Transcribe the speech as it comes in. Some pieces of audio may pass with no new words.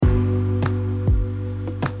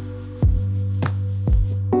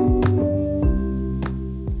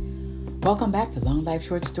Welcome back to Long Life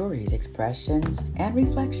Short Stories, expressions and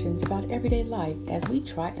reflections about everyday life as we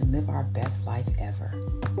try and live our best life ever.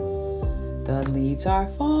 The leaves are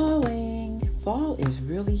falling. Fall is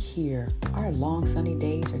really here. Our long sunny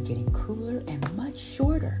days are getting cooler and much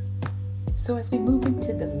shorter. So as we move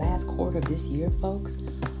into the last quarter of this year, folks,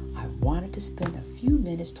 I wanted to spend a few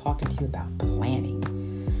minutes talking to you about planning.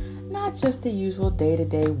 Not just the usual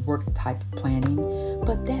day-to-day work type planning,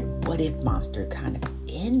 but that what-if monster kind of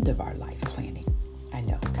end of our life planning. I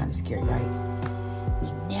know, kind of scary, right?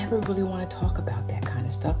 We never really want to talk about that kind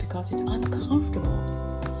of stuff because it's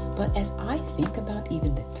uncomfortable. But as I think about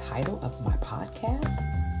even the title of my podcast,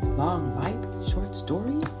 Long Life Short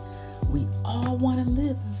Stories, we all want to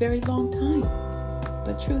live a very long time.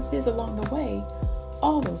 But truth is, along the way,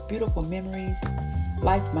 all those beautiful memories,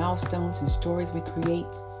 life milestones, and stories we create,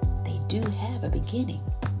 they do have a beginning,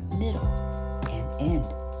 middle, and end.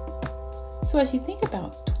 So as you think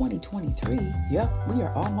about 2023, yep, we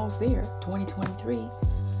are almost there, 2023,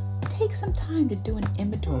 take some time to do an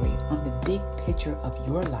inventory on the big picture of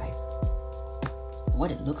your life. What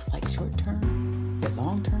it looks like short-term, your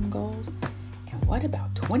long-term goals, and what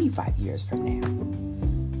about 25 years from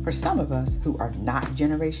now? For some of us who are not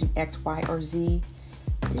Generation X, Y, or Z,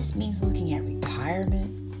 this means looking at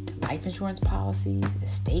retirement, life insurance policies,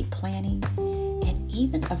 estate planning, and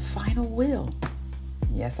even a final will.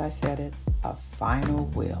 Yes, I said it, a final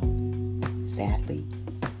will. Sadly,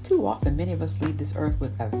 too often many of us leave this earth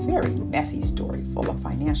with a very messy story full of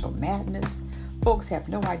financial madness. Folks have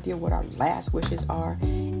no idea what our last wishes are,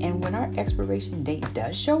 and when our expiration date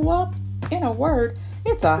does show up, in a word,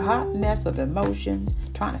 it's a hot mess of emotions,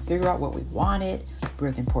 trying to figure out what we wanted,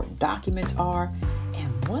 where the important documents are,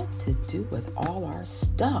 and what to do with all our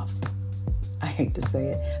stuff. I hate to say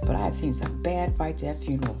it, but I've seen some bad fights at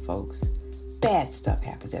funeral, folks. Bad stuff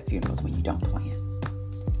happens at funerals when you don't plan.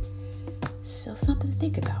 So something to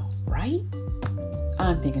think about, right?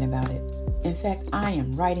 I'm thinking about it. In fact, I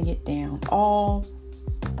am writing it down all,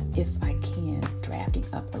 if I can, drafting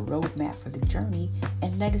up a roadmap for the journey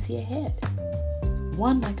and legacy ahead.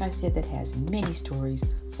 One, like I said, that has many stories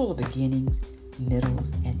full of beginnings,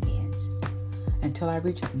 middles, and ends, until I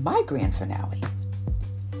reach my grand finale.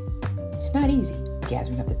 It's not easy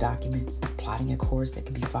gathering up the documents, plotting a course that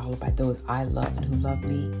can be followed by those I love and who love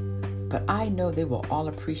me, but I know they will all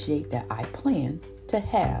appreciate that I plan to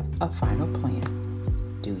have a final plan.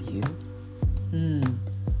 Do you?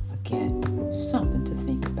 Again, something to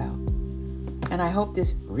think about. And I hope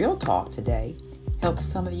this real talk today helps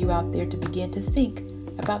some of you out there to begin to think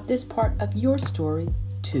about this part of your story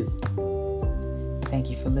too. Thank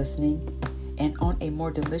you for listening. And on a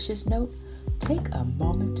more delicious note, take a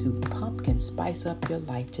moment to pumpkin spice up your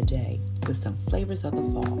life today with some flavors of the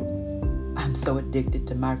fall. I'm so addicted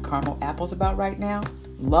to my caramel apples about right now.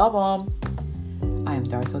 Love them. I am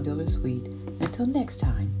Darcel Diller Sweet. Until next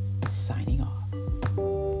time, signing off.